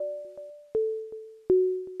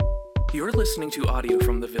You're listening to audio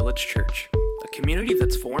from the Village Church, a community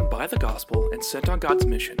that's formed by the gospel and sent on God's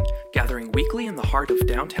mission, gathering weekly in the heart of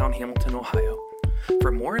downtown Hamilton, Ohio.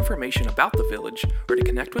 For more information about the Village or to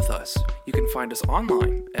connect with us, you can find us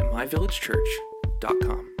online at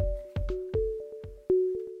myvillagechurch.com.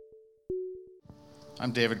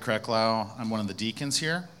 I'm David Krecklau. I'm one of the deacons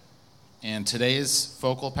here. And today's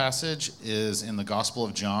focal passage is in the Gospel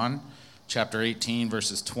of John, chapter 18,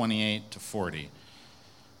 verses 28 to 40.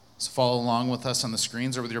 So follow along with us on the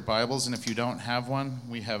screens or with your Bibles, and if you don't have one,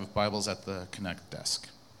 we have Bibles at the Connect desk.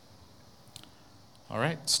 All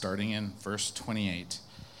right, starting in verse 28.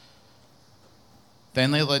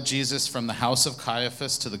 Then they led Jesus from the house of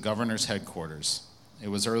Caiaphas to the governor's headquarters. It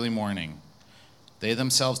was early morning. They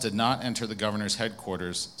themselves did not enter the governor's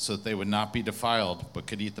headquarters so that they would not be defiled, but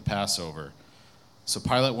could eat the Passover. So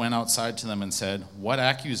Pilate went outside to them and said, "What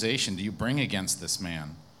accusation do you bring against this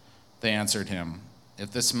man?" They answered him,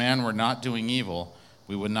 "If this man were not doing evil,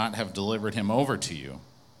 we would not have delivered him over to you."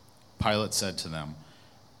 Pilate said to them,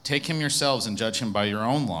 "Take him yourselves and judge him by your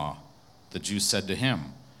own law." The Jews said to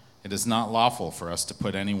him, "It is not lawful for us to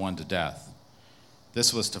put anyone to death."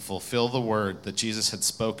 This was to fulfill the word that Jesus had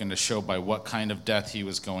spoken to show by what kind of death he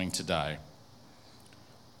was going to die.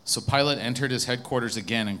 So Pilate entered his headquarters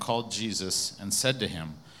again and called Jesus and said to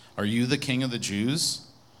him, "Are you the king of the Jews?"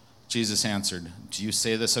 Jesus answered, "Do you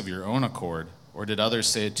say this of your own accord, or did others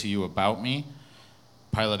say it to you about me?"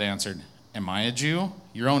 Pilate answered, "Am I a Jew?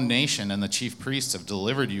 Your own nation and the chief priests have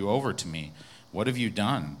delivered you over to me. What have you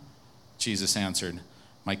done?" Jesus answered,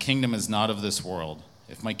 "My kingdom is not of this world.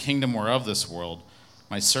 If my kingdom were of this world,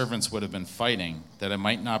 my servants would have been fighting that it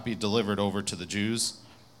might not be delivered over to the Jews.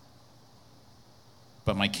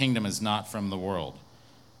 But my kingdom is not from the world."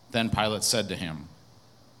 Then Pilate said to him,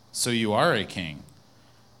 "So you are a king?"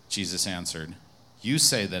 Jesus answered, "You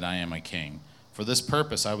say that I am a king. For this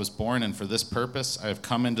purpose I was born, and for this purpose I have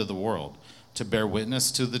come into the world, to bear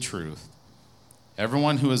witness to the truth.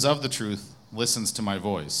 Everyone who is of the truth listens to my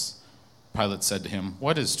voice." Pilate said to him,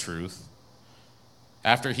 "What is truth?"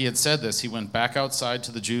 After he had said this, he went back outside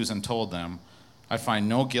to the Jews and told them, "I find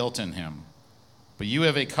no guilt in him. But you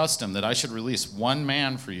have a custom that I should release one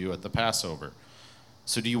man for you at the Passover.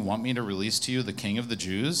 So do you want me to release to you the king of the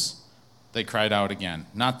Jews?" They cried out again,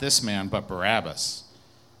 "Not this man, but Barabbas."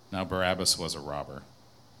 Now Barabbas was a robber.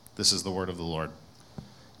 This is the word of the Lord.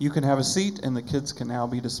 You can have a seat, and the kids can now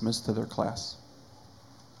be dismissed to their class.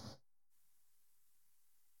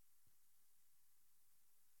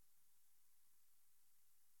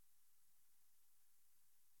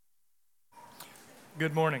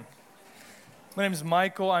 Good morning. My name is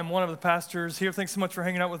Michael. I'm one of the pastors here. Thanks so much for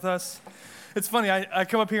hanging out with us. It's funny, I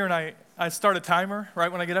come up here and I start a timer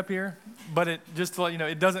right when I get up here, but it just to let you know,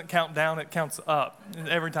 it doesn't count down, it counts up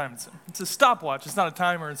every time. It's a stopwatch, it's not a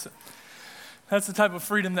timer. That's the type of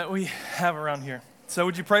freedom that we have around here. So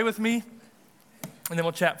would you pray with me? And then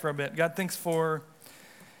we'll chat for a bit. God, thanks for,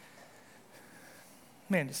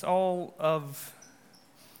 just all of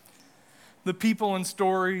the people and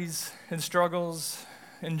stories and struggles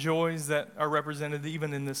and joys that are represented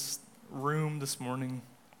even in this room this morning.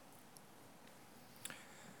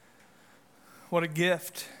 What a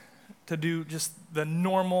gift to do just the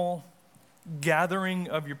normal gathering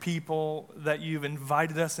of your people that you've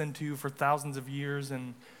invited us into for thousands of years,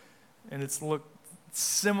 and it's looked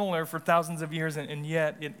similar for thousands of years, and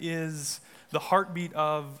yet it is the heartbeat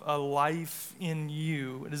of a life in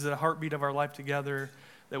you. It is the heartbeat of our life together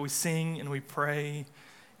that we sing and we pray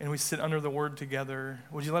and we sit under the word together.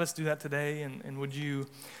 Would you let us do that today? And would you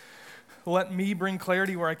let me bring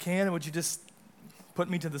clarity where I can? And would you just put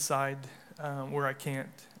me to the side where I can't?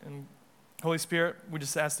 And Holy Spirit, we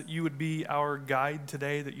just ask that you would be our guide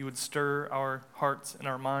today, that you would stir our hearts and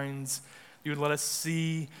our minds. You would let us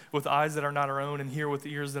see with eyes that are not our own and hear with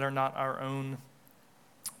ears that are not our own.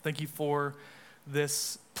 Thank you for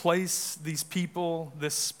this place, these people,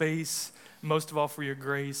 this space, most of all for your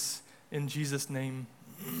grace. In Jesus' name,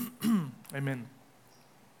 amen.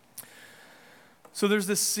 So there's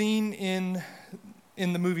this scene in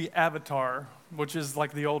the movie Avatar, which is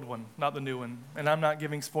like the old one, not the new one. And I'm not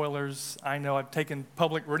giving spoilers. I know I've taken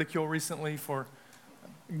public ridicule recently for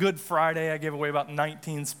Good Friday. I gave away about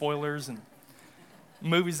 19 spoilers and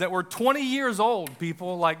movies that were 20 years old,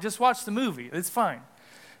 people. Like, just watch the movie. It's fine.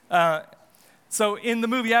 So in the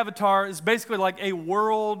movie Avatar, it's basically like a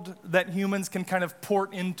world that humans can kind of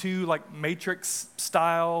port into, like Matrix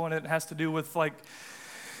style, and it has to do with like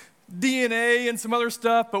DNA and some other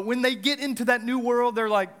stuff. But when they get into that new world, they're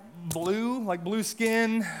like blue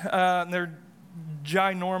skin, and they're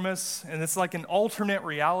ginormous, and it's like an alternate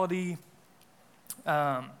reality.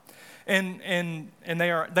 and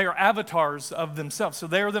they are avatars of themselves. So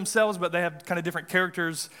they are themselves, but they have kind of different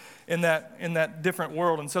characters in that different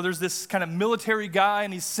world. And so there's this kind of military guy,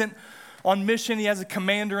 and he's sent on mission. He has a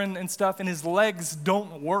commander and stuff, and his legs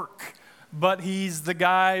don't work, but he's the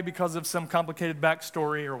guy because of some complicated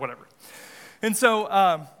backstory or whatever. And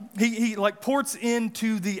so he like ports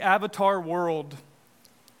into the avatar world.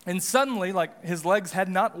 And suddenly, like his legs had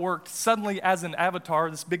not worked. Suddenly, as an avatar,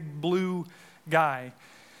 this big blue guy,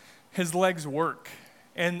 his legs work.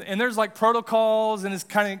 And there's like protocols and his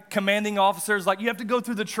kind of commanding officers, like you have to go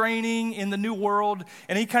through the training in the new world.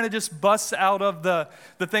 And he kind of just busts out of the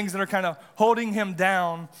things that are kind of holding him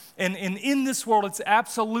down. And in this world, it's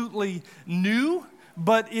absolutely new,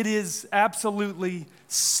 but it is absolutely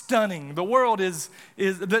stunning. The world is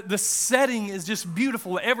the setting is just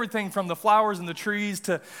beautiful. Everything from the flowers and the trees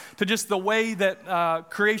to just the way that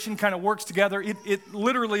creation kind of works together. It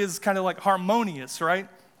literally is kind of like harmonious, right?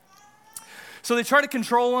 So they try to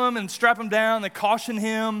control him and strap him down. They caution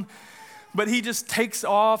him, but he just takes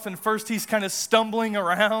off. And first he's kind of stumbling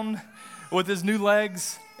around with his new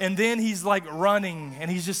legs. And then he's like running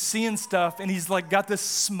and he's just seeing stuff. And he's like got this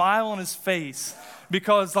smile on his face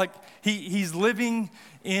because like he's living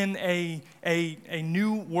in a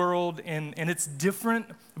new world and it's different,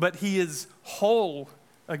 but he is whole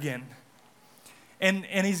again.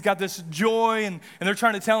 And he's got this joy, and they're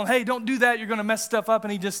trying to tell him, hey, don't do that, you're going to mess stuff up.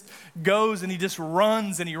 And he just goes, and he just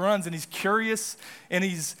runs, and he's curious, and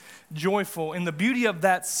he's joyful. And the beauty of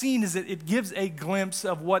that scene is that it gives a glimpse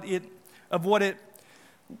of what it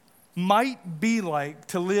might be like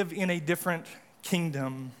to live in a different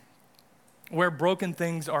kingdom where broken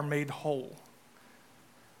things are made whole.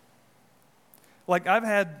 Like I've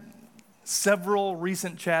had several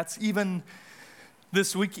recent chats, even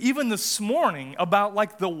this week, even this morning, about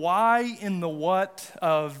like the why and the what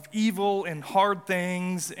of evil and hard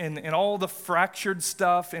things and all the fractured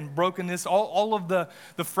stuff and brokenness, all of the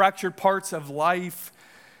fractured parts of life.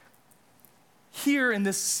 Here in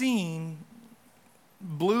this scene,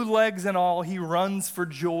 blue legs and all, he runs for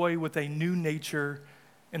joy with a new nature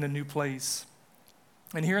in a new place.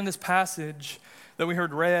 And here in this passage that we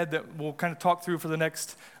heard read, that we'll kind of talk through for the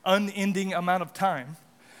next unending amount of time,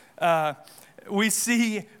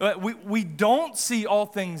 we don't see all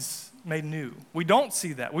things made new. We don't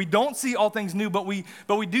see that. We don't see all things new, but we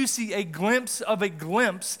do see a glimpse of a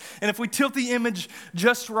glimpse. And if we tilt the image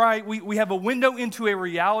just right, we have a window into a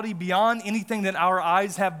reality beyond anything that our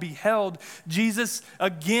eyes have beheld. Jesus,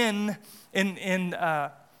 again,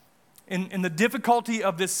 in the difficulty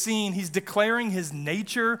of this scene, he's declaring his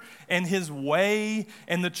nature and his way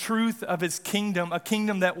and the truth of his kingdom, a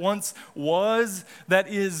kingdom that once was, that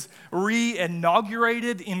is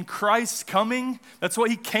re-inaugurated in Christ's coming. That's what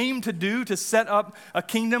he came to do, to set up a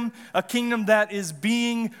kingdom that is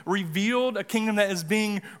being revealed, a kingdom that is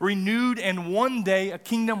being renewed, and one day a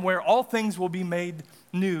kingdom where all things will be made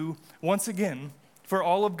new once again for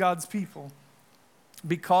all of God's people.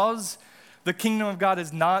 Because the kingdom of God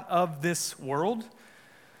is not of this world,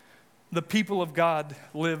 the people of God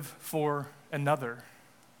live for another.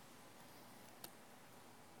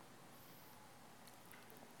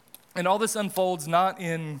 And all this unfolds not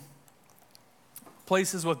in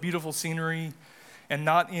places with beautiful scenery and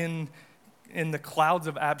not in the clouds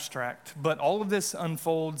of abstract, but all of this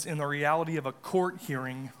unfolds in the reality of a court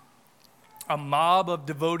hearing, a mob of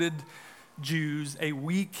devoted Jews, a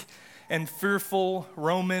weak and fearful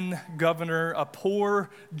Roman governor, a poor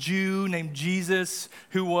Jew named Jesus,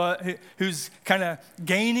 who's kind of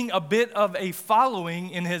gaining a bit of a following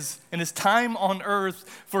in his time on earth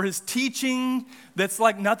for his teaching that's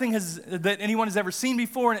like nothing that anyone has ever seen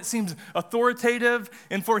before, and it seems authoritative.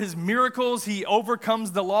 And for his miracles, he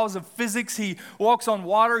overcomes the laws of physics. He walks on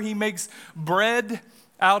water. He makes bread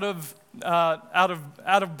out of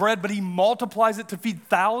bread, but he multiplies it to feed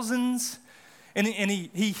thousands. And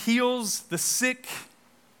he heals the sick.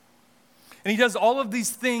 And he does all of these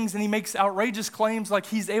things, and he makes outrageous claims like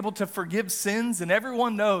he's able to forgive sins. And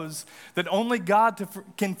everyone knows that only God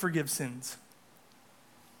can forgive sins.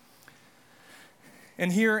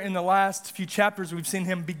 And here in the last few chapters, we've seen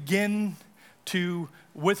him begin to,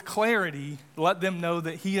 with clarity, let them know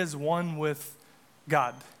that he is one with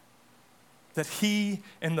God. That he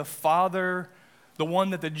and the Father, the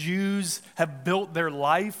one that the Jews have built their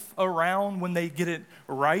life around when they get it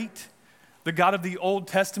right, the God of the Old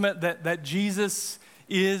Testament, that Jesus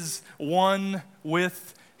is one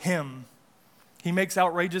with him. He makes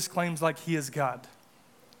outrageous claims like he is God.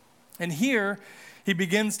 And here, he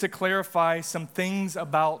begins to clarify some things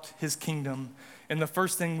about his kingdom. And the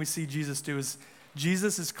first thing we see Jesus do is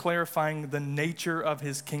Jesus is clarifying the nature of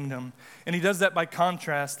his kingdom. And he does that by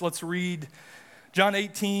contrast. Let's read John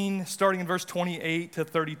 18, starting in verse 28 to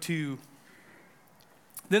 32.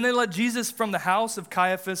 Then they led Jesus from the house of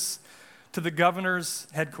Caiaphas to the governor's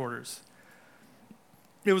headquarters.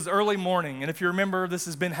 It was early morning, and if you remember, this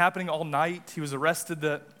has been happening all night. He was arrested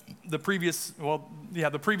the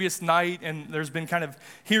previous night, and there's been kind of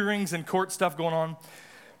hearings and court stuff going on.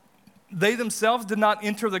 They themselves did not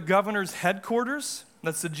enter the governor's headquarters,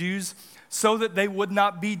 that's the Jews, so that they would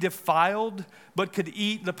not be defiled, but could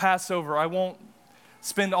eat the Passover. I won't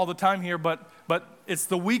spend all the time here, but it's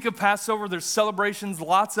the week of Passover. There's celebrations.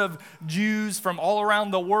 Lots of Jews from all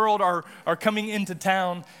around the world are coming into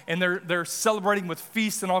town, and they're celebrating with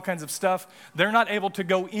feasts and all kinds of stuff. They're not able to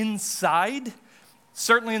go inside,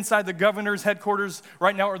 certainly inside the governor's headquarters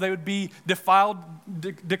right now, or they would be defiled,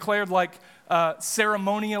 declared like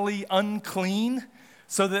ceremonially unclean,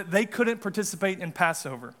 so that they couldn't participate in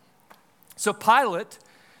Passover. So Pilate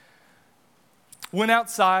went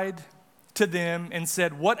outside to them and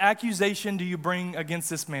said, "What accusation do you bring against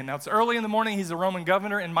this man?" Now, it's early in the morning. He's a Roman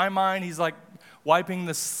governor. In my mind, he's like wiping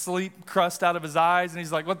the sleep crust out of his eyes, and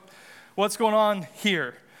he's like, what's going on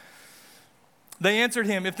here? They answered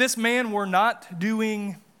him, "If this man were not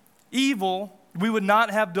doing evil, we would not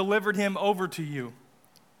have delivered him over to you."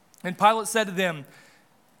 And Pilate said to them,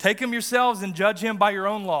 "Take him yourselves and judge him by your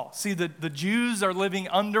own law." See, the Jews are living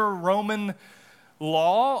under Roman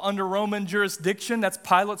law, under Roman jurisdiction. That's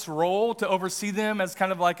Pilate's role, to oversee them as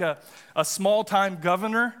kind of like a small-time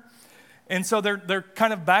governor. And so they're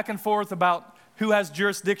kind of back and forth about who has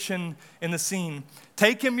jurisdiction in the scene.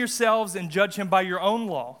 "Take him yourselves and judge him by your own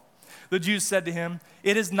law." The Jews said to him,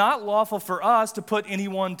 "It is not lawful for us to put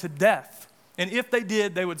anyone to death. And if they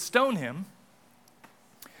did, they would stone him."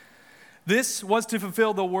 This was to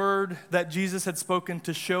fulfill the word that Jesus had spoken,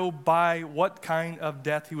 to show by what kind of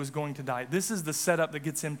death he was going to die. This is the setup that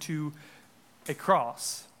gets him to a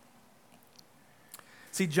cross.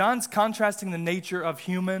 See, John's contrasting the nature of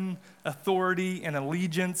human authority and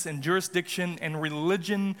allegiance and jurisdiction and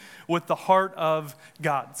religion with the heart of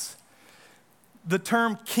God's. The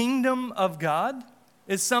term kingdom of God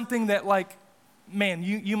is something that, like, man,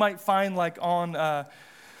 you might find like on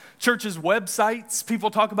churches' websites.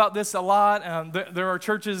 People talk about this a lot. There are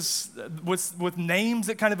churches with names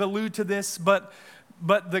that kind of allude to this, but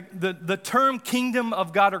the term kingdom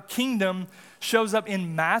of God or kingdom shows up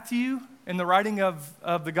in Matthew, in the writing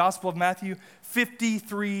of the Gospel of Matthew,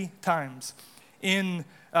 53 times.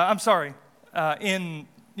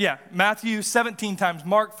 Matthew 17 times,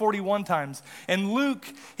 Mark 41 times. And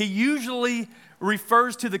Luke, he usually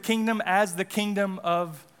refers to the kingdom as the kingdom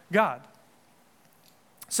of God.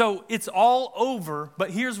 So it's all over,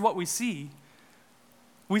 but here's what we see.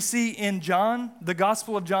 We see in John, the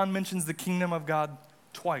Gospel of John mentions the kingdom of God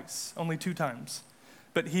twice, only 2 times.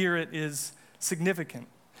 But here it is significant.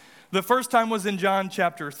 The first time was in John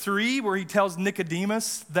chapter 3, where he tells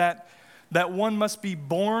Nicodemus that one must be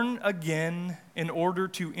born again in order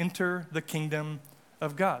to enter the kingdom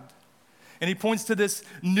of God. And he points to this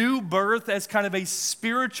new birth as kind of a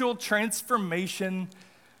spiritual transformation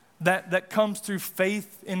that comes through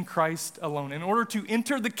faith in Christ alone. In order to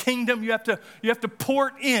enter the kingdom, you have to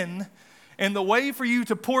port in, and the way for you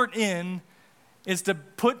to port in is to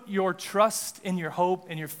put your trust and your hope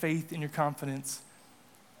and your faith and your confidence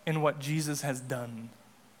in what Jesus has done.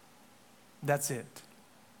 That's it.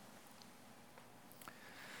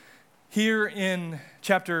 Here in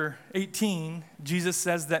chapter 18, Jesus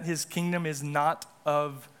says that his kingdom is not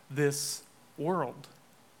of this world.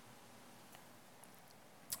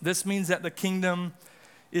 This means that the kingdom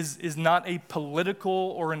is not a political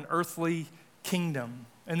or an earthly kingdom.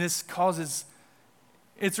 And this causes,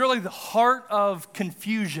 it's really the heart of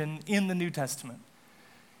confusion in the New Testament,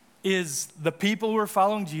 is the people who are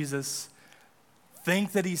following Jesus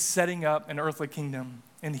think that he's setting up an earthly kingdom.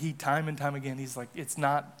 And he, time and time again, he's like, it's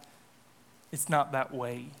not that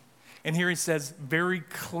way. And here he says very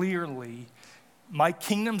clearly, my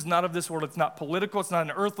kingdom's not of this world. It's not political. It's not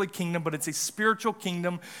an earthly kingdom, but it's a spiritual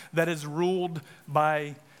kingdom that is ruled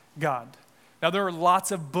by God. Now, there are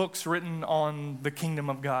lots of books written on the kingdom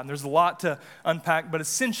of God. There's a lot to unpack, but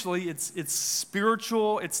essentially it's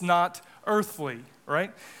spiritual. It's not earthly,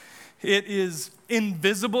 right? It is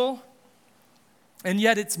invisible, and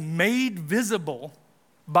yet it's made visible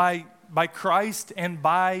by Christ and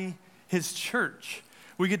by his church.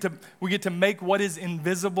 We get to make what is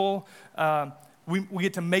invisible we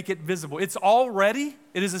get to make it visible. It's already,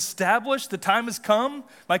 it is established, the time has come,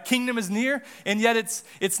 my kingdom is near, and yet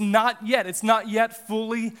it's not yet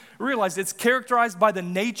fully realized. It's characterized by the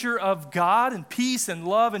nature of God and peace and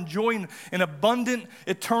love and joy and abundant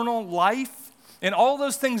eternal life, and all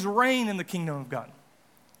those things reign in the kingdom of God.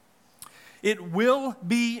 It will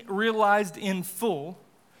be realized in full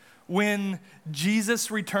when Jesus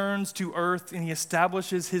returns to earth and he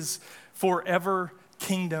establishes his forever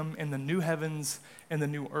kingdom in the new heavens and the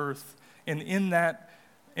new earth. And in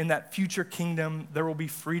that future kingdom, there will be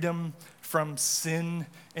freedom from sin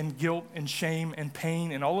and guilt and shame and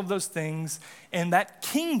pain and all of those things. And that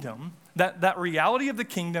kingdom, that reality of the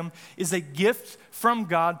kingdom is a gift from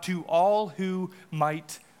God to all who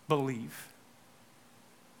might believe.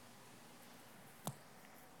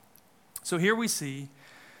 So here we see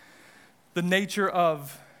the nature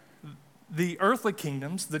of the earthly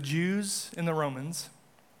kingdoms, the Jews and the Romans,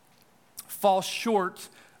 fall short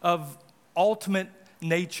of ultimate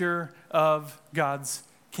nature of God's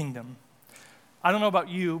kingdom. I don't know about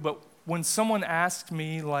you, but when someone asks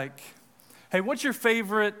me like, hey, what's your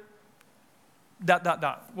favorite ...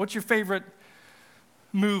 What's your favorite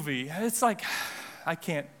movie? It's like, I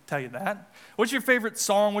can't tell you that. What's your favorite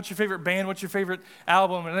song? What's your favorite band? What's your favorite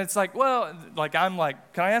album? And it's like, well, like I'm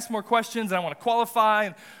like, can I ask more questions? And I want to qualify.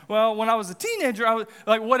 And well, when I was a teenager, I was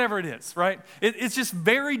like, whatever it is, right? It's just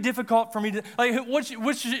very difficult for me to, like,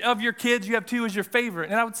 which of your kids you have two is your favorite?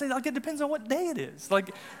 And I would say, like, it depends on what day it is. Like,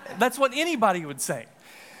 that's what anybody would say.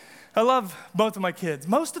 I love both of my kids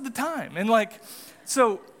most of the time. And like,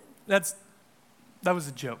 so that was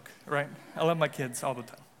a joke, right? I love my kids all the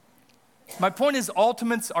time. My point is,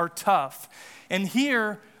 ultimates are tough. And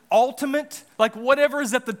here, ultimate, like whatever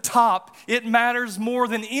is at the top, it matters more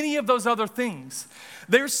than any of those other things.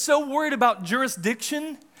 They're so worried about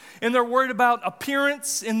jurisdiction, and they're worried about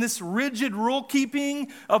appearance in this rigid rule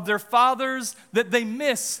keeping of their fathers that they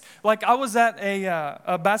miss. Like I was at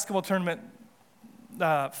a basketball tournament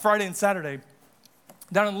Friday and Saturday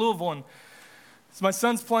down in Louisville, and so my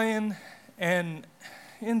son's playing, and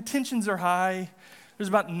tensions are high. There's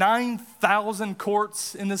about 9,000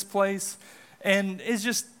 courts in this place, and it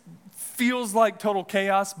just feels like total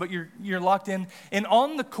chaos, but you're locked in. And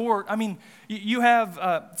on the court, I mean, you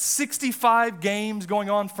have 65 games going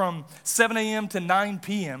on from 7 a.m. to 9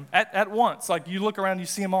 p.m. at once. Like you look around, you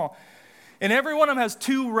see them all. And every one of them has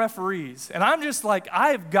 2 referees. And I'm just like,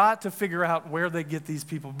 I've got to figure out where they get these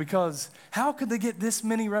people, because how could they get this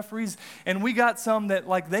many referees? And we got some that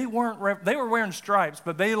like they were wearing stripes,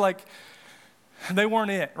 but they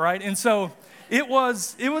weren't it, right? And so it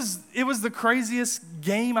was the craziest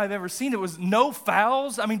game I've ever seen. It was no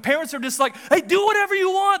fouls. I mean, parents are just like, hey, do whatever you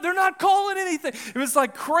want. They're not calling anything. It was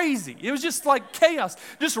like crazy. It was just like chaos.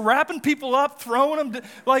 Just wrapping people up, throwing them,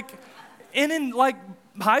 like, and in like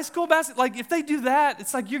high school basketball, like if they do that,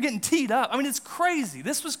 it's like you're getting teed up. I mean, it's crazy.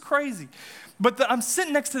 This was crazy. But I'm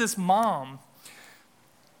sitting next to this mom,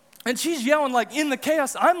 and she's yelling like in the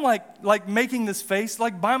chaos. I'm like making this face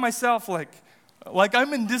like by myself, like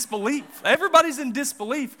I'm in disbelief. Everybody's in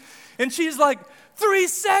disbelief. And she's like, 3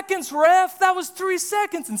 seconds, ref. That was 3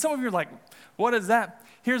 seconds. And some of you are like, what is that?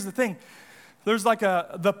 Here's the thing. There's like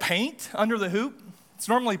the paint under the hoop. It's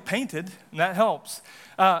normally painted, and that helps.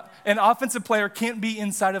 An offensive player can't be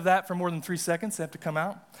inside of that for more than 3 seconds. They have to come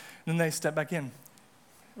out, and then they step back in,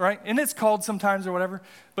 right? And it's called sometimes or whatever.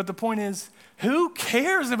 But the point is, who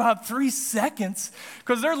cares about 3 seconds?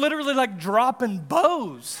 Because they're literally like dropping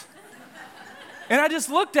bows. And I just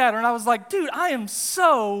looked at her and I was like, dude, I am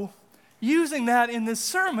so using that in this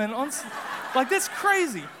sermon. Like, that's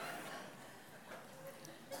crazy.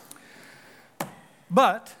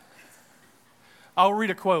 But I'll read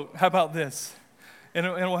a quote. How about this? And it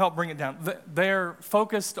will help bring it down. They're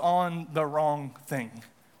focused on the wrong thing.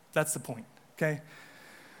 That's the point, okay?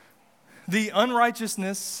 The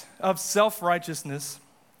unrighteousness of self-righteousness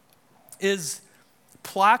is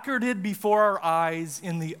placarded before our eyes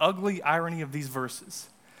in the ugly irony of these verses.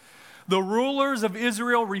 The rulers of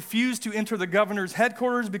Israel refused to enter the governor's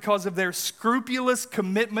headquarters because of their scrupulous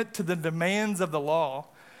commitment to the demands of the law,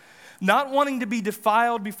 not wanting to be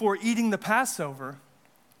defiled before eating the Passover,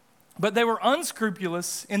 but they were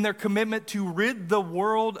unscrupulous in their commitment to rid the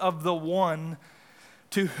world of the one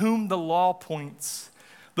to whom the law points,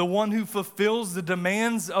 the one who fulfills the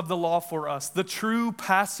demands of the law for us, the true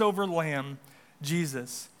Passover lamb,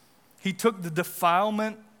 Jesus. He took the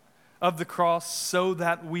defilement of the cross so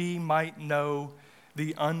that we might know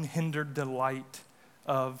the unhindered delight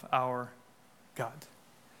of our God.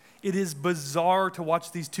 It is bizarre to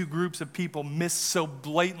watch these two groups of people miss so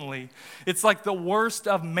blatantly. It's like the worst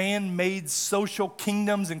of man-made social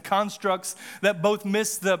kingdoms and constructs that both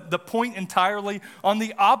miss the point entirely on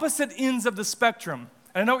the opposite ends of the spectrum.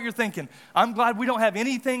 And I know what you're thinking. I'm glad we don't have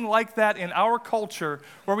anything like that in our culture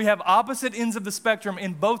where we have opposite ends of the spectrum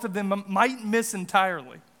and both of them might miss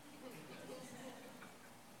entirely.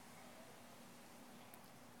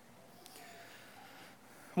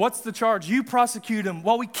 What's the charge? You prosecute him.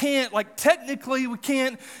 Well, we can't, technically we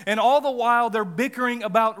can't. And all the while they're bickering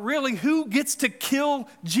about really who gets to kill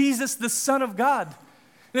Jesus, the Son of God.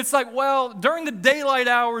 And it's like, well, during the daylight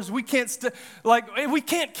hours, we can't, we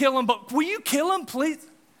can't kill him, but will you kill him, please?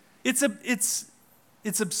 It's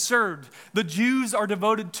absurd. The Jews are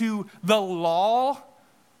devoted to the law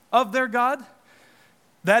of their God.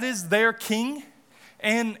 That is their king.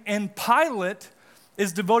 And Pilate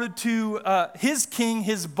is devoted to his king,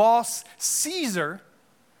 his boss, Caesar,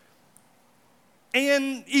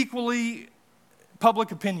 and equally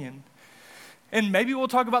public opinion. And maybe we'll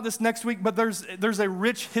talk about this next week, but there's a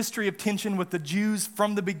rich history of tension with the Jews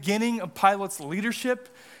from the beginning of Pilate's leadership.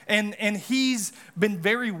 And he's been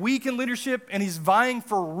very weak in leadership, and he's vying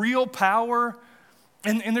for real power.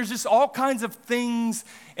 And there's just all kinds of things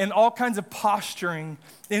and all kinds of posturing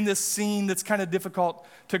in this scene that's kind of difficult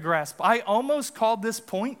to grasp. I almost called this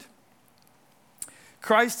point,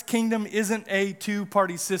 Christ's kingdom isn't a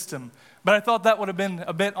two-party system, but I thought that would have been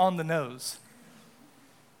a bit on the nose.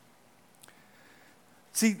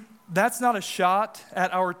 See, that's not a shot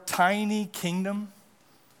at our tiny kingdom,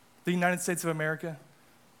 the United States of America.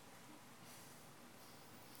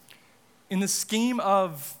 In the scheme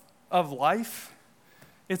of life,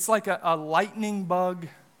 it's like a lightning bug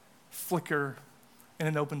flicker in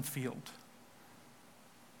an open field.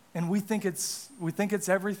 And we think it's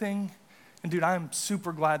everything. And dude, I'm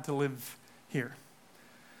super glad to live here.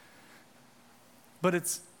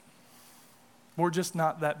 But we're just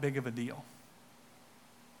not that big of a deal.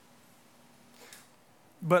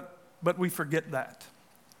 But we forget that.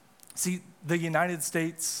 See, the United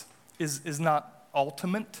States is not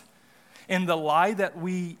ultimate. And the lie that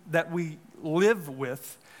we live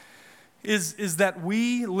with is that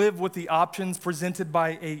we live with the options presented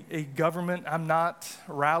by a government. I'm not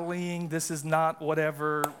rallying. This is not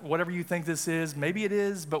whatever you think this is. Maybe it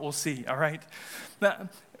is, but we'll see, all right? Now,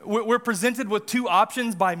 we're presented with two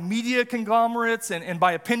options by media conglomerates and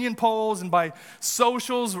by opinion polls and by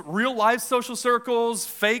socials, real life social circles,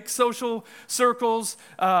 fake social circles,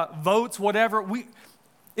 votes, whatever.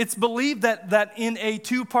 It's believed that in a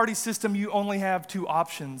two-party system, you only have two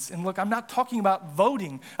options. And look, I'm not talking about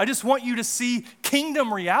voting. I just want you to see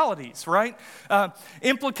kingdom realities, right?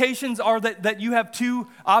 Implications are that you have two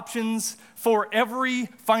options for every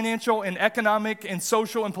financial and economic and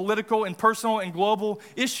social and political and personal and global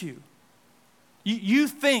issue. You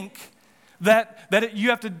think that you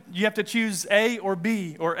have to choose A or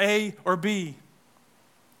B, or A or B,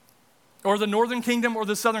 or the northern kingdom or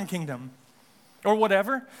the southern kingdom, or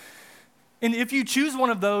whatever. And if you choose one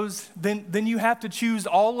of those, then you have to choose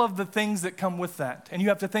all of the things that come with that. And you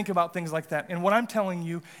have to think about things like that. And what I'm telling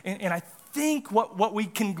you, and I think what we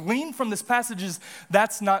can glean from this passage is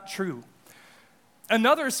that's not true.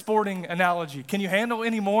 Another sporting analogy. Can you handle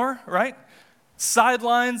any more, right?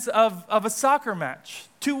 Sidelines of a soccer match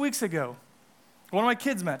 2 weeks ago. One of my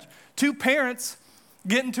kids' match. Two parents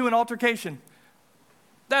get into an altercation.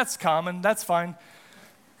 That's common. That's fine.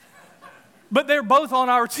 But they're both on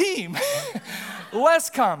our team. Less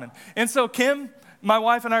common. And so Kim, my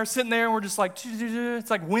wife, and I are sitting there, and we're just like, it's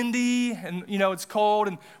like windy, and it's cold,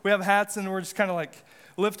 and we have hats, and we're just kind of like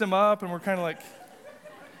lift them up, and we're kind of like,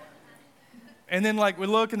 and then we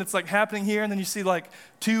look, and it's like happening here, and then you see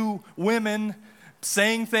two women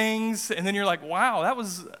saying things, and then you're like, wow, that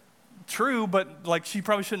was true, but she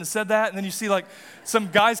probably shouldn't have said that. And then you see some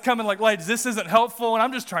guys coming ladies, this isn't helpful, and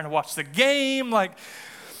I'm just trying to watch the game,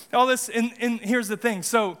 all this, and here's the thing.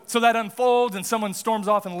 So that unfolds, and someone storms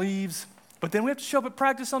off and leaves. But then we have to show up at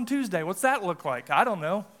practice on Tuesday. What's that look like? I don't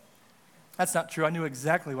know. That's not true. I knew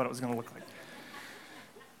exactly what it was going to look like.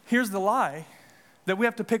 Here's the lie, that we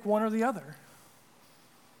have to pick one or the other.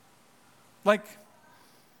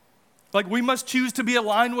 We must choose to be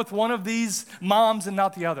aligned with one of these moms and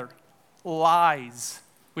not the other. Lies.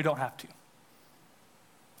 We don't have to.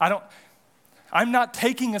 I'm not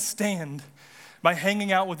taking a stand by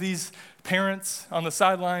hanging out with these parents on the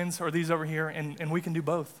sidelines or these over here, and we can do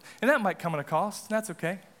both. And that might come at a cost, and that's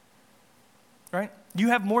okay, right? You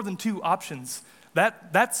have more than two options.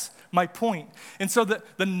 That's my point. And so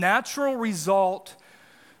the natural result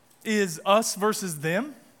is us versus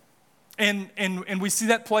them, And we see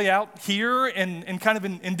that play out here and kind of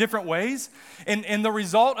in different ways. And the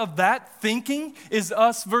result of that thinking is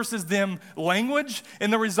us versus them language.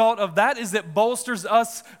 And the result of that is that bolsters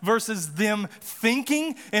us versus them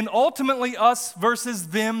thinking. And ultimately us versus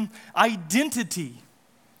them identity.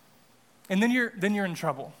 And then you're in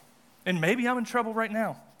trouble. And maybe I'm in trouble right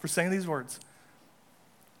now for saying these words.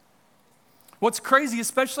 What's crazy,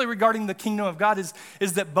 especially regarding the kingdom of God,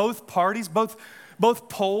 is that both parties, both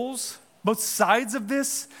poles, both sides of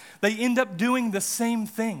this, they end up doing the same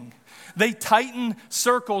thing. They tighten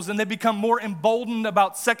circles and they become more emboldened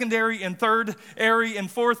about secondary and third-ary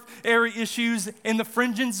and fourth-ary issues. And the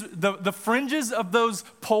fringes of those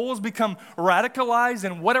poles become radicalized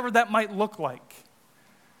and whatever that might look like.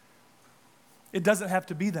 It doesn't have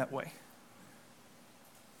to be that way.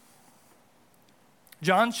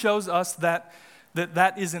 John shows us that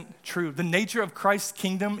isn't true. The nature of Christ's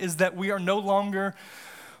kingdom is that we are no longer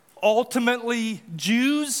ultimately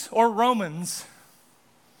Jews or Romans.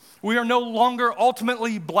 We are no longer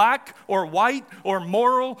ultimately black or white or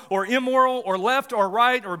moral or immoral or left or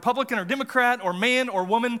right or Republican or Democrat or man or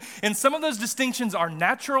woman. And some of those distinctions are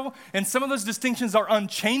natural, and some of those distinctions are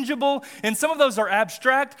unchangeable, and some of those are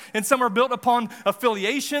abstract, and some are built upon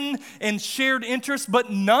affiliation and shared interests,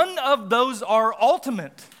 but none of those are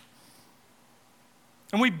ultimate.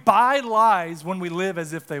 And we buy lies when we live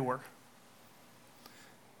as if they were.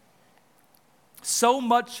 So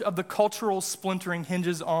much of the cultural splintering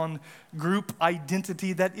hinges on group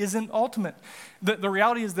identity that isn't ultimate. The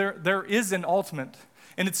reality is there is an ultimate,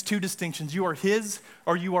 and it's two distinctions. You are his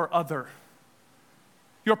or you are other.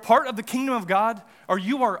 You're part of the kingdom of God or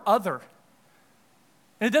you are other.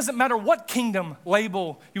 And it doesn't matter what kingdom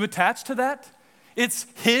label you attach to that. It's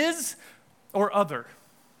his or other.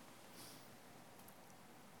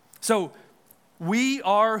 So, we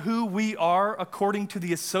are who we are according to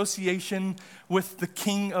the association with the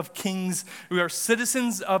King of Kings. We are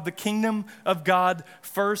citizens of the kingdom of God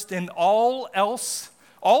first, and all else,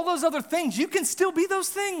 all those other things, you can still be those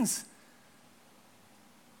things.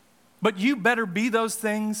 But you better be those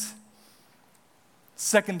things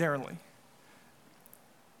secondarily,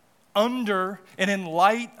 under and in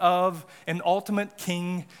light of an ultimate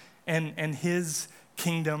king and his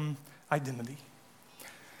kingdom identity.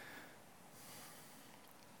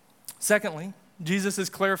 Secondly, Jesus is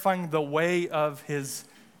clarifying the way of his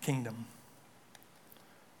kingdom.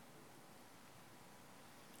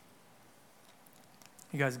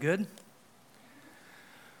 You guys good?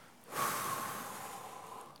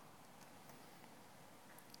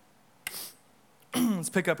 Let's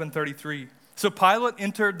pick up in 33. So Pilate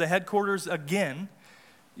entered the headquarters again.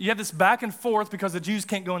 You have this back and forth because the Jews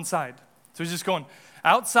can't go inside. So he's just going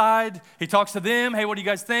outside. He talks to them. Hey, what do you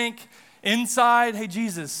guys think? Inside, hey,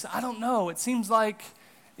 Jesus, I don't know. It seems like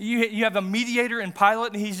you have a mediator in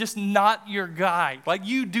Pilate, and he's just not your guy. Like,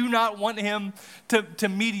 you do not want him to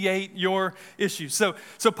mediate your issues. So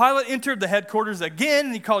Pilate entered the headquarters again,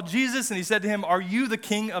 and he called Jesus, and he said to him, "Are you the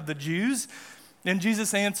king of the Jews?" And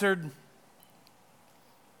Jesus answered,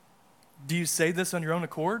 "Do you say this on your own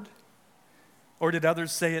accord? Or did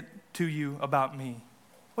others say it to you about me?"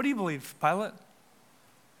 What do you believe, Pilate?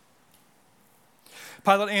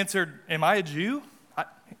 Pilate answered, "Am I a Jew?"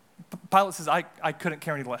 Pilate says, I couldn't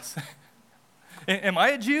care any less. Am I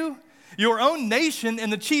a Jew? Your own nation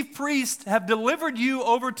and the chief priests have delivered you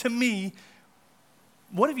over to me.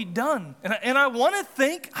 What have you done? And I want to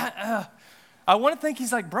think,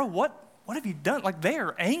 he's like, bro, what have you done? Like, they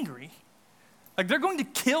are angry. Like, they're going to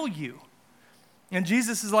kill you. And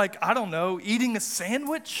Jesus is like, I don't know, eating a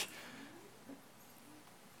sandwich?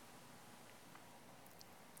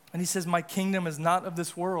 And he says, my kingdom is not of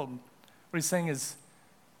this world. What he's saying is,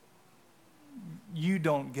 you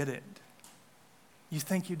don't get it. You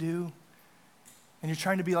think you do, and you're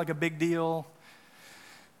trying to be like a big deal,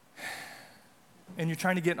 and you're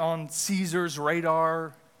trying to get on Caesar's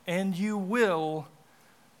radar, and you will,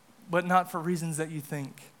 but not for reasons that you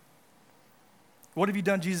think. What have you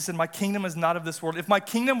done? Jesus said, my kingdom is not of this world. If my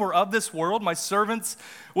kingdom were of this world, my servants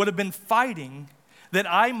would have been fighting that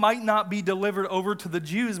I might not be delivered over to the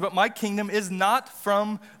Jews, but my kingdom is not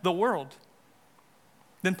from the world.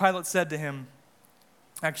 Then Pilate said to him,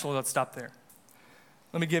 actually, let's stop there.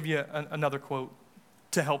 Let me give you another quote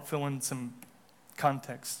to help fill in some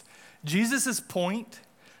context. Jesus' point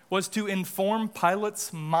was to inform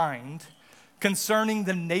Pilate's mind concerning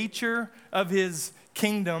the nature of his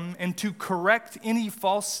kingdom and to correct any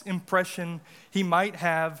false impression he might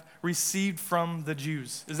have received from the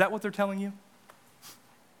Jews. Is that what they're telling you?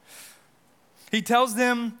 He tells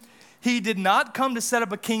them he did not come to set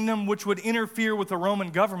up a kingdom which would interfere with the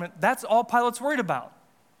Roman government. That's all Pilate's worried about.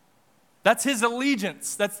 That's his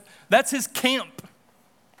allegiance. That's his camp.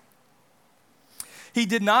 He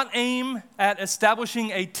did not aim at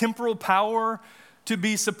establishing a temporal power to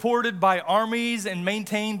be supported by armies and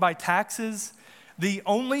maintained by taxes. The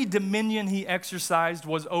only dominion he exercised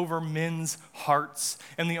was over men's hearts,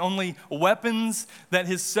 and the only weapons that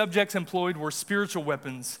his subjects employed were spiritual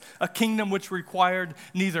weapons, a kingdom which required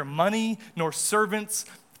neither money nor servants,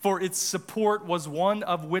 for its support was one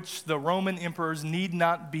of which the Roman emperors need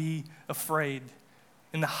not be afraid.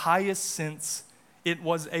 In the highest sense, it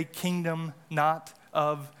was a kingdom not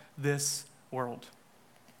of this world.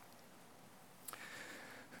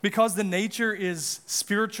 Because the nature is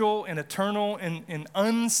spiritual and eternal and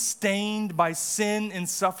unstained by sin and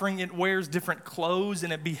suffering, it wears different clothes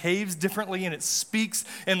and it behaves differently and it speaks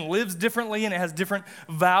and lives differently and it has different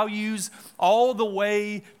values all the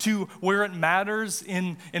way to where it matters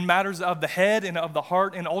in matters of the head and of the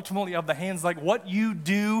heart and ultimately of the hands. Like what you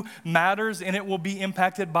do matters and it will be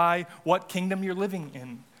impacted by what kingdom you're living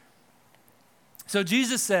in. So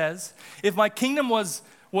Jesus says, if my kingdom was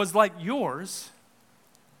like yours,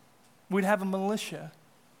 we'd have a militia.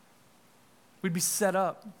 We'd be set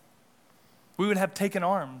up. We would have taken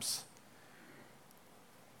arms.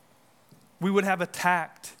 We would have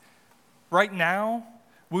attacked. Right now,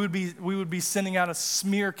 we would be sending out a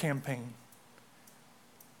smear campaign.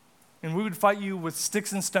 And we would fight you with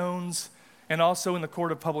sticks and stones and also in the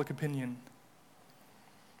court of public opinion.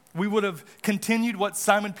 We would have continued what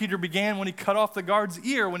Simon Peter began when he cut off the guard's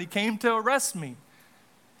ear when he came to arrest me.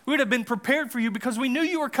 We would have been prepared for you because we knew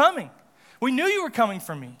you were coming. We knew you were coming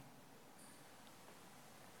for me.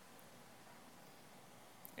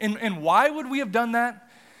 And why would we have done that?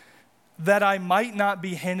 That I might not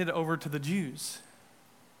be handed over to the Jews.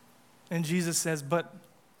 And Jesus says, but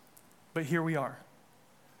here we are.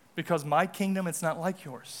 Because my kingdom, it's not like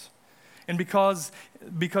yours. And because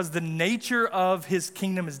the nature of his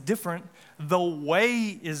kingdom is different, the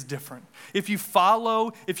way is different. If you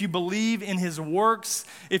follow, if you believe in his works,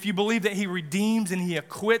 if you believe that he redeems and he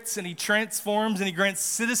acquits and he transforms and he grants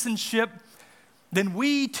citizenship, then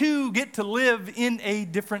we too get to live in a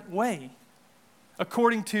different way,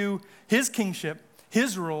 according to his kingship,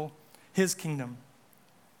 his rule, his kingdom.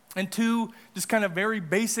 And two just kind of very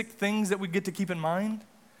basic things that we get to keep in mind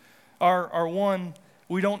are one,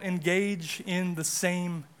 we don't engage in the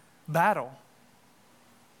same battle.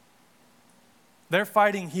 They're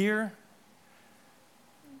fighting here.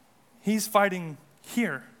 He's fighting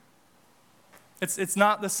here. It's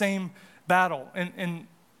not the same battle. And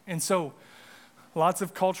so lots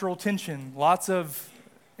of cultural tension, lots of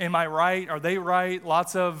am I right? Are they right?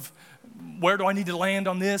 Lots of where do I need to land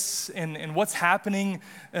on this? And what's happening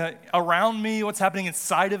around me? What's happening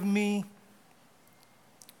inside of me?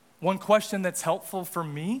 One question that's helpful for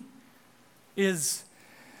me is,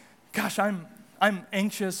 gosh, I'm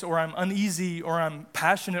anxious or I'm uneasy or I'm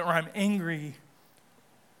passionate or I'm angry.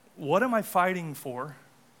 What am I fighting for?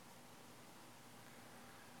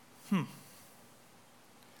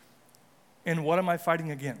 And what am I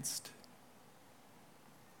fighting against?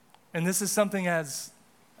 And this is something as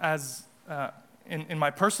in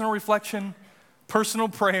my personal reflection, personal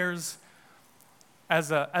prayers, as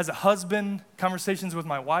a husband, conversations with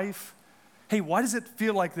my wife. Hey, why does it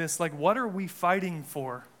feel like this? Like, what are we fighting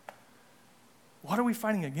for? What are we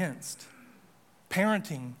fighting against?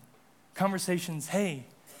 Parenting, conversations. Hey,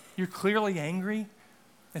 you're clearly angry.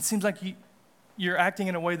 It seems like you're acting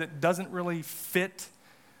in a way that doesn't really fit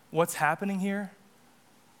what's happening here.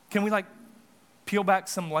 Can we peel back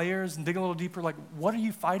some layers and dig a little deeper? What are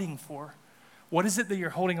you fighting for? What is it that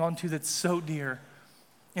you're holding on to that's so dear?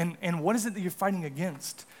 And what is it that you're fighting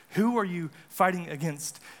against? Who are you fighting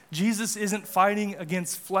against? Jesus isn't fighting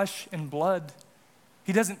against flesh and blood.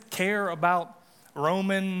 He doesn't care about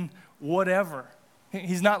Roman whatever.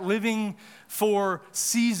 He's not living for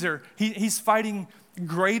Caesar. He's fighting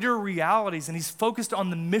greater realities, and he's focused on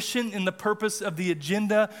the mission and the purpose of the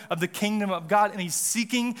agenda of the kingdom of God, and he's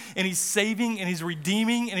seeking, and he's saving, and he's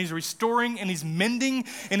redeeming, and he's restoring, and he's mending,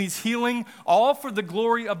 and he's healing, all for the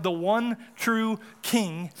glory of the one true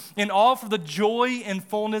King, and all for the joy and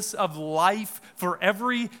fullness of life for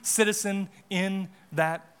every citizen in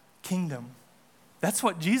that kingdom. That's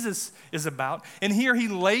what Jesus is about. And here he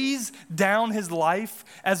lays down his life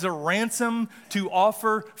as a ransom to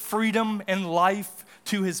offer freedom and life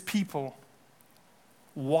to his people.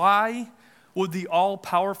 Why would the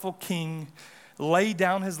all-powerful King lay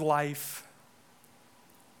down his life?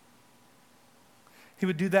 He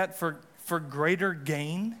would do that for greater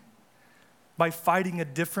gain by fighting a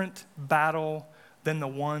different battle than the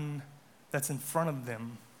one that's in front of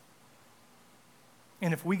them.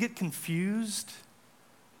 And if we get confused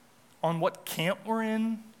on what camp we're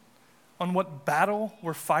in, on what battle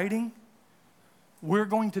we're fighting, we're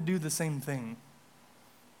going to do the same thing.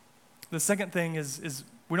 The second thing is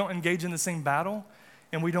we don't engage in the same battle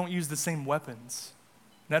and we don't use the same weapons.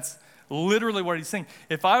 That's literally what he's saying.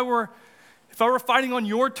 If I were fighting on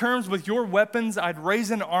your terms with your weapons, I'd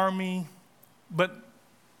raise an army, but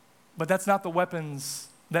that's not the weapons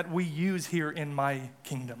that we use here in my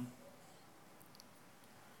kingdom.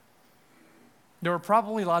 There are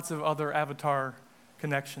probably lots of other Avatar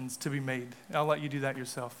connections to be made. I'll let you do that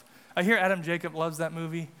yourself. I hear Adam Jacob loves that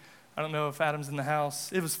movie. I don't know if Adam's in the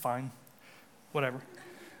house. It was fine. Whatever.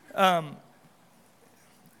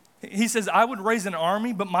 He says, I would raise an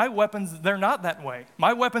army, but my weapons, they're not that way.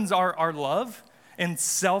 My weapons are love and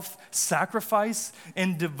self-sacrifice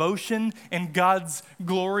and devotion and God's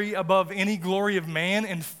glory above any glory of man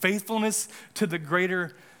and faithfulness to the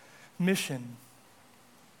greater mission.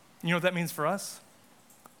 You know what that means for us?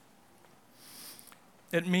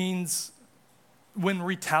 It means when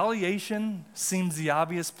retaliation seems the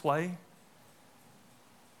obvious play,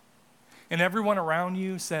 and everyone around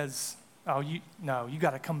you says, you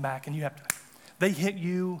got to come back and they hit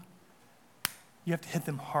you, you have to hit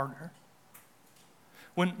them harder.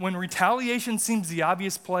 When retaliation seems the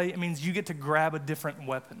obvious play, it means you get to grab a different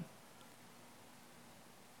weapon.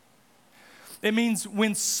 It means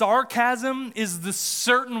when sarcasm is the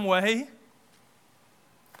certain way,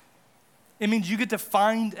 it means you get to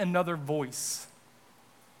find another voice.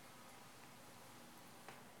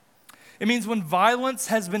 It means when violence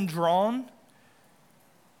has been drawn,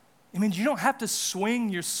 it means you don't have to swing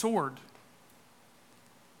your sword.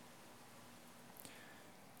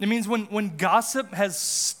 It means when gossip has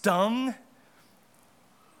stung,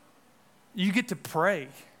 you get to pray.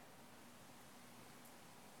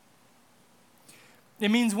 It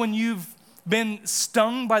means when you've been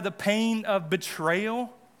stung by the pain of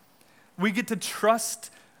betrayal, we get to trust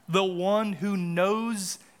the one who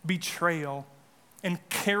knows betrayal and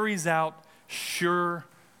carries out sure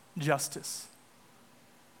justice.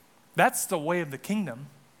 That's the way of the kingdom.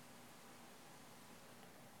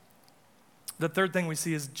 The third thing we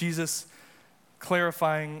see is Jesus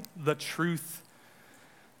clarifying the truth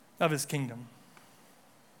of his kingdom.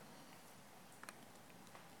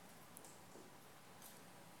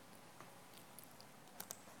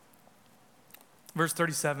 Verse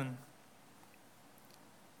 37.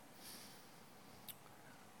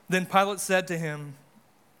 Then Pilate said to him,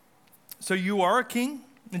 "So you are a king?"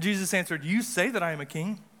 And Jesus answered, "You say that I am a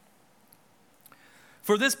king.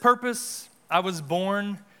 For this purpose I was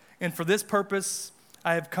born, and for this purpose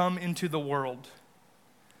I have come into the world,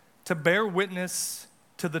 to bear witness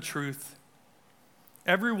to the truth.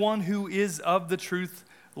 Everyone who is of the truth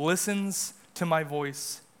listens to my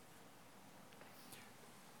voice."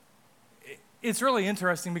 It's really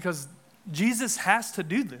interesting because Jesus has to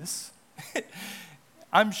do this.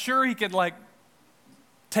 I'm sure he could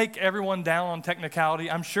take everyone down on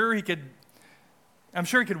technicality. I'm sure he could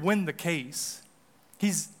win the case.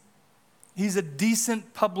 He's a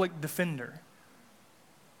decent public defender.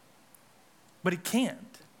 But he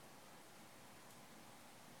can't.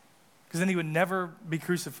 Because then he would never be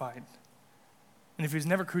crucified. And if he was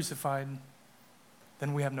never crucified,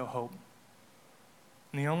 then we have no hope.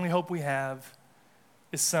 And the only hope we have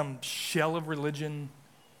is some shell of religion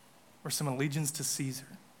or some allegiance to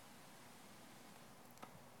Caesar.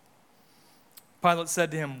 Pilate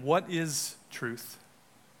said to him, "What is truth?"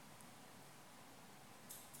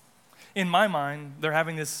 In my mind, they're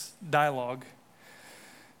having this dialogue.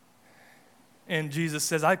 And Jesus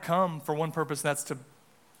says, "I come for one purpose, and that's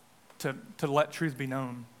to let truth be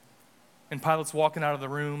known." And Pilate's walking out of the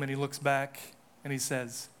room, and he looks back, and he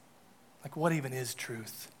says, what even is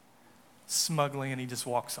truth? Smugly, and he just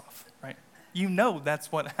walks off, right? You know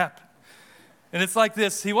that's what happened. And it's like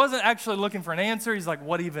this. He wasn't actually looking for an answer. He's like,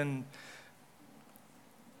 what even?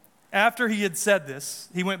 After he had said this,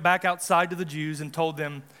 he went back outside to the Jews and told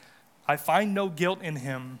them, "I find no guilt in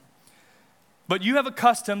him, but you have a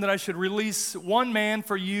custom that I should release one man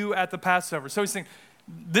for you at the Passover." So he's saying,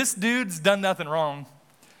 this dude's done nothing wrong.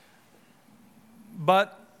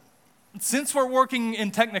 But since we're working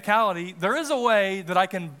in technicality, there is a way that I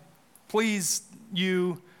can please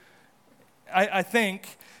you, I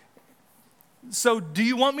think. So do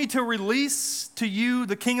you want me to release to you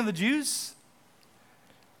the King of the Jews?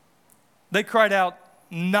 They cried out,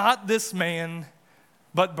 "Not this man,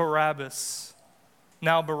 but Barabbas."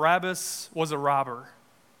 Now Barabbas was a robber.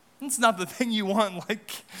 It's not the thing you want,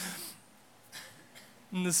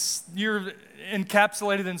 you're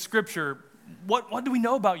encapsulated in Scripture. What do we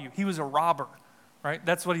know about you? He was a robber, right?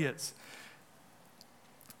 That's what he is.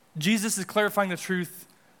 Jesus is clarifying the truth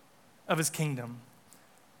of his kingdom.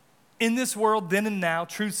 In this world, then and now,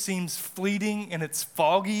 truth seems fleeting and it's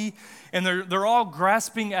foggy, and they're all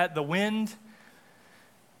grasping at the wind.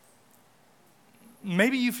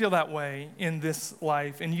 Maybe you feel that way in this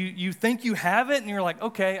life, and you think you have it, and you're like,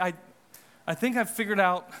 okay, I think I've figured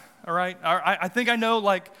out, all right, I think I know,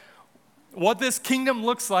 like, what this kingdom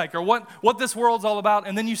looks like, or what this world's all about,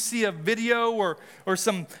 and then you see a video or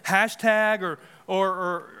some hashtag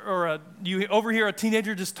or you overhear a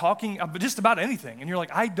teenager just talking just about anything, and you're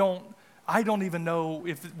like, I don't even know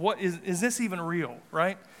is this even real,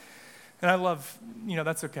 right? And I love,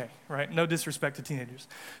 that's okay, right? No disrespect to teenagers.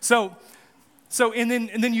 So and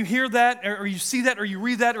then you hear that, or you see that, or you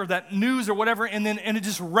read that, or that news or whatever, and it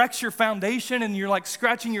just wrecks your foundation, and you're like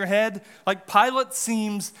scratching your head. Like Pilate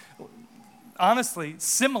seems, honestly,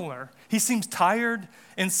 similar. He seems tired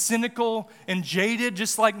and cynical and jaded,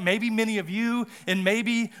 just like maybe many of you, and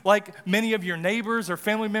maybe like many of your neighbors or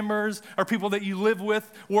family members or people that you live with,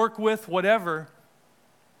 work with, whatever.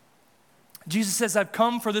 Jesus says, I've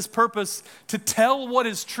come for this purpose, to tell what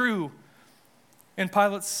is true. And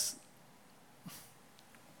Pilate's,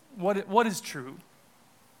 what is true?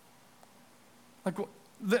 Like,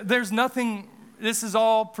 there's nothing, this is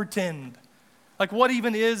all pretend. Like, what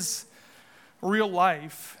even is real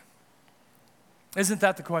life? Isn't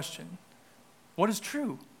that the question? What is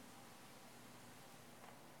true?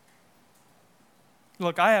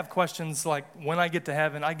 Look, I have questions like, when I get to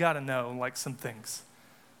heaven, I got to know, like, some things,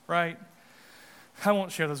 right? I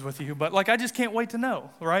won't share those with you, but, like, I just can't wait to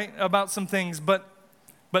know, right, about some things. But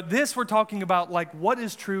this, we're talking about, like, what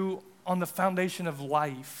is true on the foundation of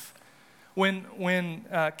life. When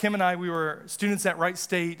Kim and I, we were students at Wright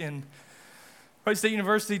State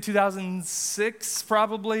University, 2006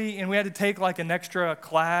 probably, and we had to take like an extra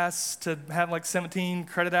class to have like 17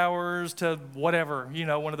 credit hours to whatever,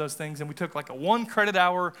 one of those things. And we took like a 1 credit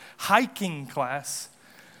hour hiking class.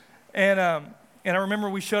 And I remember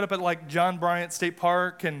we showed up at like John Bryant State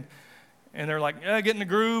Park, and they're like, get into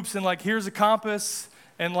groups, and like, here's a compass,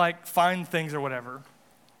 and like find things or whatever.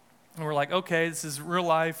 And we're like, okay, this is real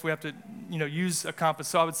life. We have to, use a compass.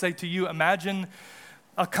 So I would say to you, imagine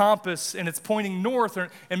a compass, and it's pointing north,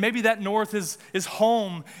 and maybe that north is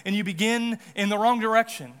home, and you begin in the wrong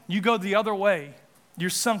direction. You go the other way. You're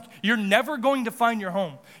sunk. You're never going to find your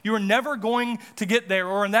home. You are never going to get there,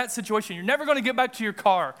 or in that situation, you're never going to get back to your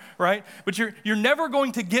car, right? But you're never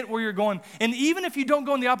going to get where you're going. And even if you don't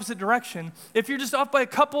go in the opposite direction, if you're just off by a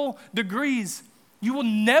couple degrees, you will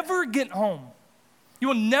never get home. You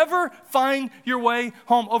will never find your way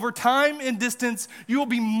home. Over time and distance, you will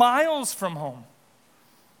be miles from home.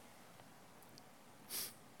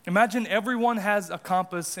 Imagine everyone has a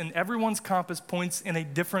compass, and everyone's compass points in a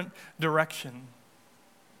different direction.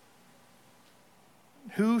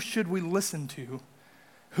 Who should we listen to?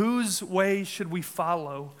 Whose way should we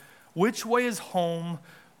follow? Which way is home?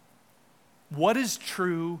 What is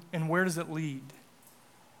true, and where does it lead?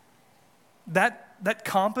 That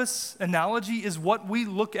compass analogy is what we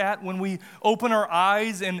look at when we open our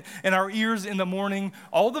eyes and our ears in the morning.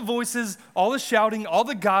 All the voices, all the shouting, all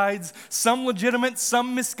the guides, some legitimate,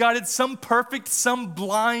 some misguided, some perfect, some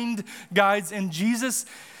blind guides. And Jesus,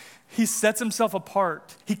 he sets himself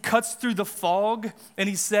apart. He cuts through the fog, and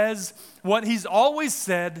he says what he's always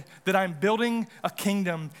said, that I'm building a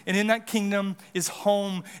kingdom, and in that kingdom is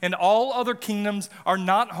home, and all other kingdoms are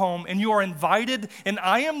not home, and you are invited, and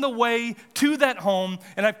I am the way to that home,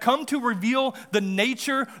 and I've come to reveal the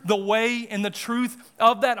nature, the way, and the truth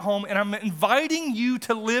of that home, and I'm inviting you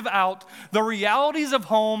to live out the realities of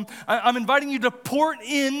home. I'm inviting you to port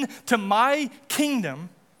in to my kingdom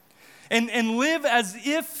and live as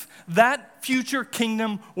if that future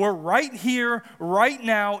kingdom were right here, right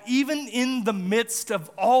now, even in the midst of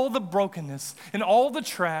all the brokenness and all the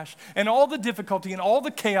trash and all the difficulty and all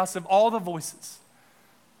the chaos of all the voices.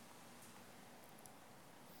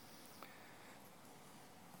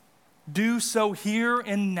 Do so here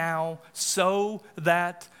and now so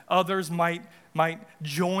that others might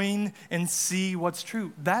join and see what's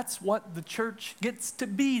true. That's what the church gets to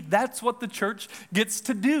be. That's what the church gets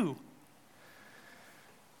to do.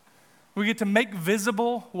 We get to make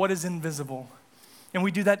visible what is invisible. And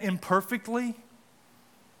we do that imperfectly,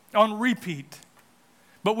 on repeat.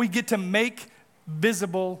 But we get to make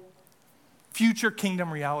visible future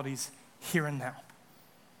kingdom realities here and now.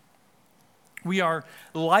 We are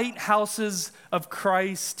lighthouses of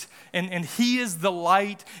Christ, and he is the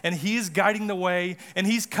light, and he is guiding the way, and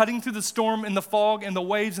he's cutting through the storm and the fog and the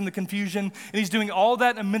waves and the confusion, and he's doing all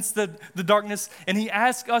that amidst the darkness, and he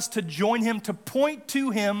asks us to join him, to point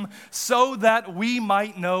to him so that we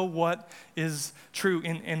might know what is true.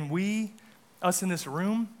 And us in this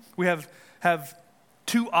room, We have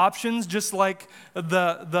two options, just like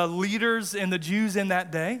the leaders and the Jews in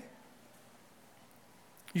that day.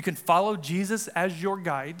 You can follow Jesus as your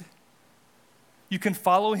guide. You can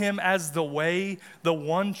follow him as the way, the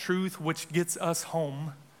one truth which gets us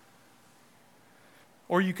home.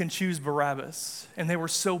 Or you can choose Barabbas. And they were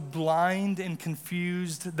so blind and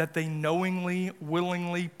confused that they knowingly,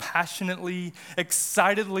 willingly, passionately,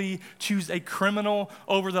 excitedly choose a criminal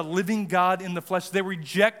over the living God in the flesh. They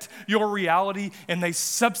reject your reality and they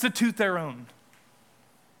substitute their own.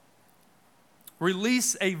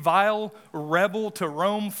 Release a vile rebel to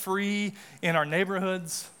roam free in our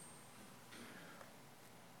neighborhoods.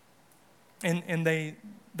 And they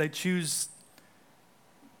choose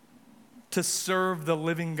to serve the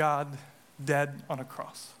living God dead on a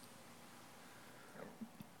cross.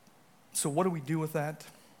 So what do we do with that?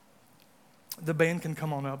 The band can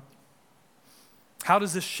come on up. How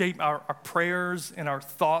does this shape our prayers and our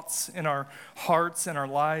thoughts and our hearts and our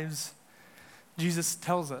lives? Jesus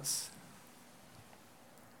tells us.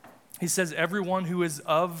 He says, everyone who is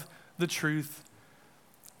of the truth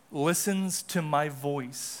listens to my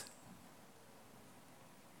voice.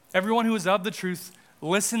 Everyone who is of the truth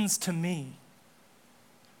listens to me.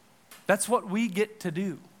 That's what we get to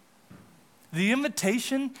do. The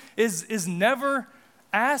invitation is never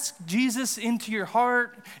ask Jesus into your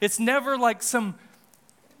heart. It's never like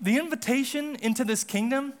the invitation into this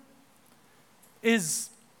kingdom is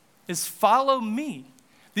follow me.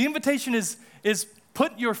 The invitation is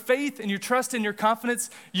put your faith and your trust and your confidence,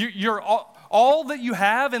 your all that you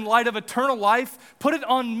have in light of eternal life, put it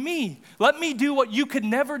on me. Let me do what you could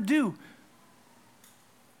never do.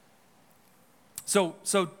 So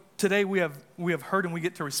today we have heard and we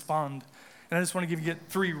get to respond. And I just want to give you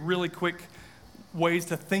 3 really quick ways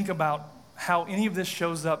to think about how any of this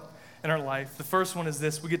shows up in our life. The first one is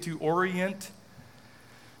this: we get to orient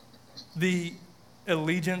the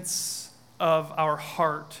allegiance of our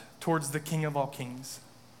heart towards the King of all kings.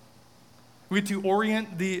 We get to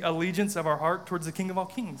orient the allegiance of our heart towards the King of all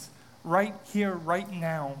kings. Right here, right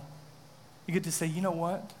now. You get to say, you know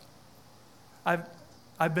what?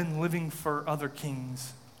 I've been living for other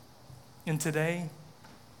kings. And today,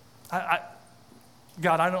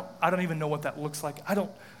 God, I don't even know what that looks like. I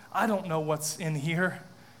don't know what's in here.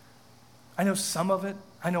 I know some of it.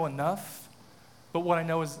 I know enough. But what I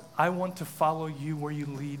know is I want to follow you where you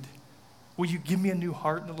lead. Will you give me a new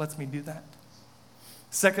heart that lets me do that?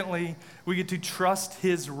 Secondly, we get to trust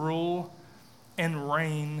his rule and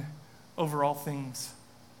reign over all things.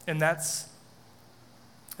 And that's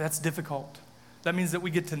difficult. That means that we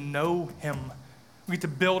get to know him. We get to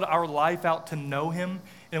build our life out to know him,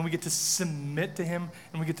 and we get to submit to him,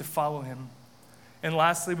 and we get to follow him. And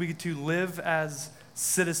lastly, we get to live as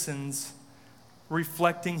citizens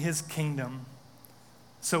reflecting his kingdom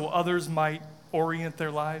so others might orient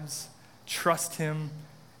their lives, trust him,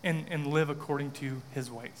 and live according to his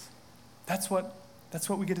ways. That's what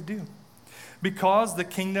we get to do. Because the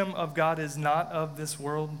kingdom of God is not of this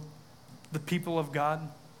world, the people of God,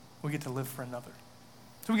 we get to live for another.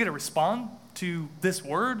 So we get to respond to this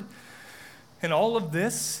word and all of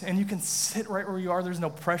this, and you can sit right where you are. There's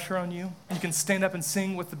no pressure on you. You can stand up and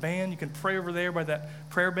sing with the band. You can pray over there by that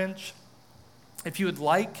prayer bench. If you would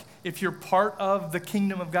like, if you're part of the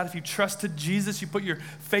kingdom of God, if you trusted Jesus, you put your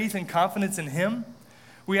faith and confidence in him,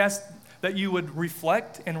 we ask that you would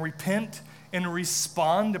reflect and repent and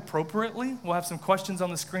respond appropriately. We'll have some questions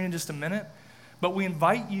on the screen in just a minute. But we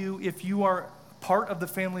invite you, if you are part of the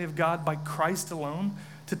family of God by Christ alone,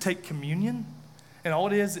 to take communion. And all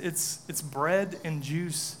it is, it's bread and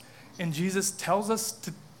juice. And Jesus tells us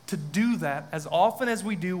to do that as often as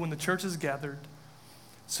we do when the church is gathered,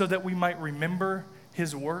 so that we might remember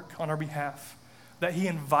his work on our behalf, that he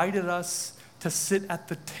invited us to sit at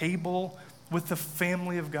the table with the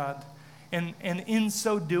family of God. And in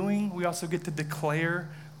so doing, we also get to declare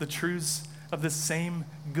the truths of the same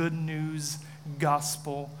good news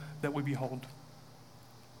gospel that we behold.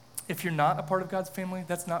 If you're not a part of God's family,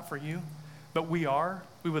 that's not for you, but we are.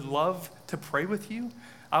 We would love to pray with you.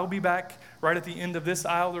 I'll be back right at the end of this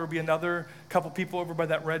aisle. There will be another couple people over by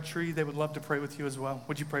that red tree. They would love to pray with you as well.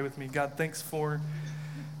 Would you pray with me? God, thanks for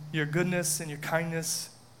your goodness and your kindness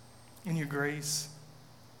and your grace.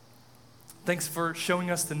 Thanks for showing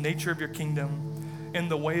us the nature of your kingdom and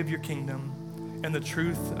the way of your kingdom and the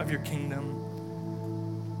truth of your kingdom.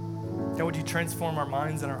 God, would you transform our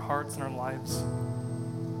minds and our hearts and our lives?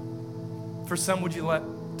 For some, would you let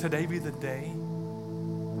today be the day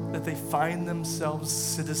that they find themselves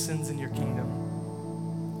citizens in your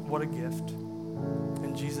kingdom? What a gift.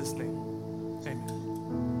 In Jesus' name,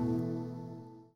 amen.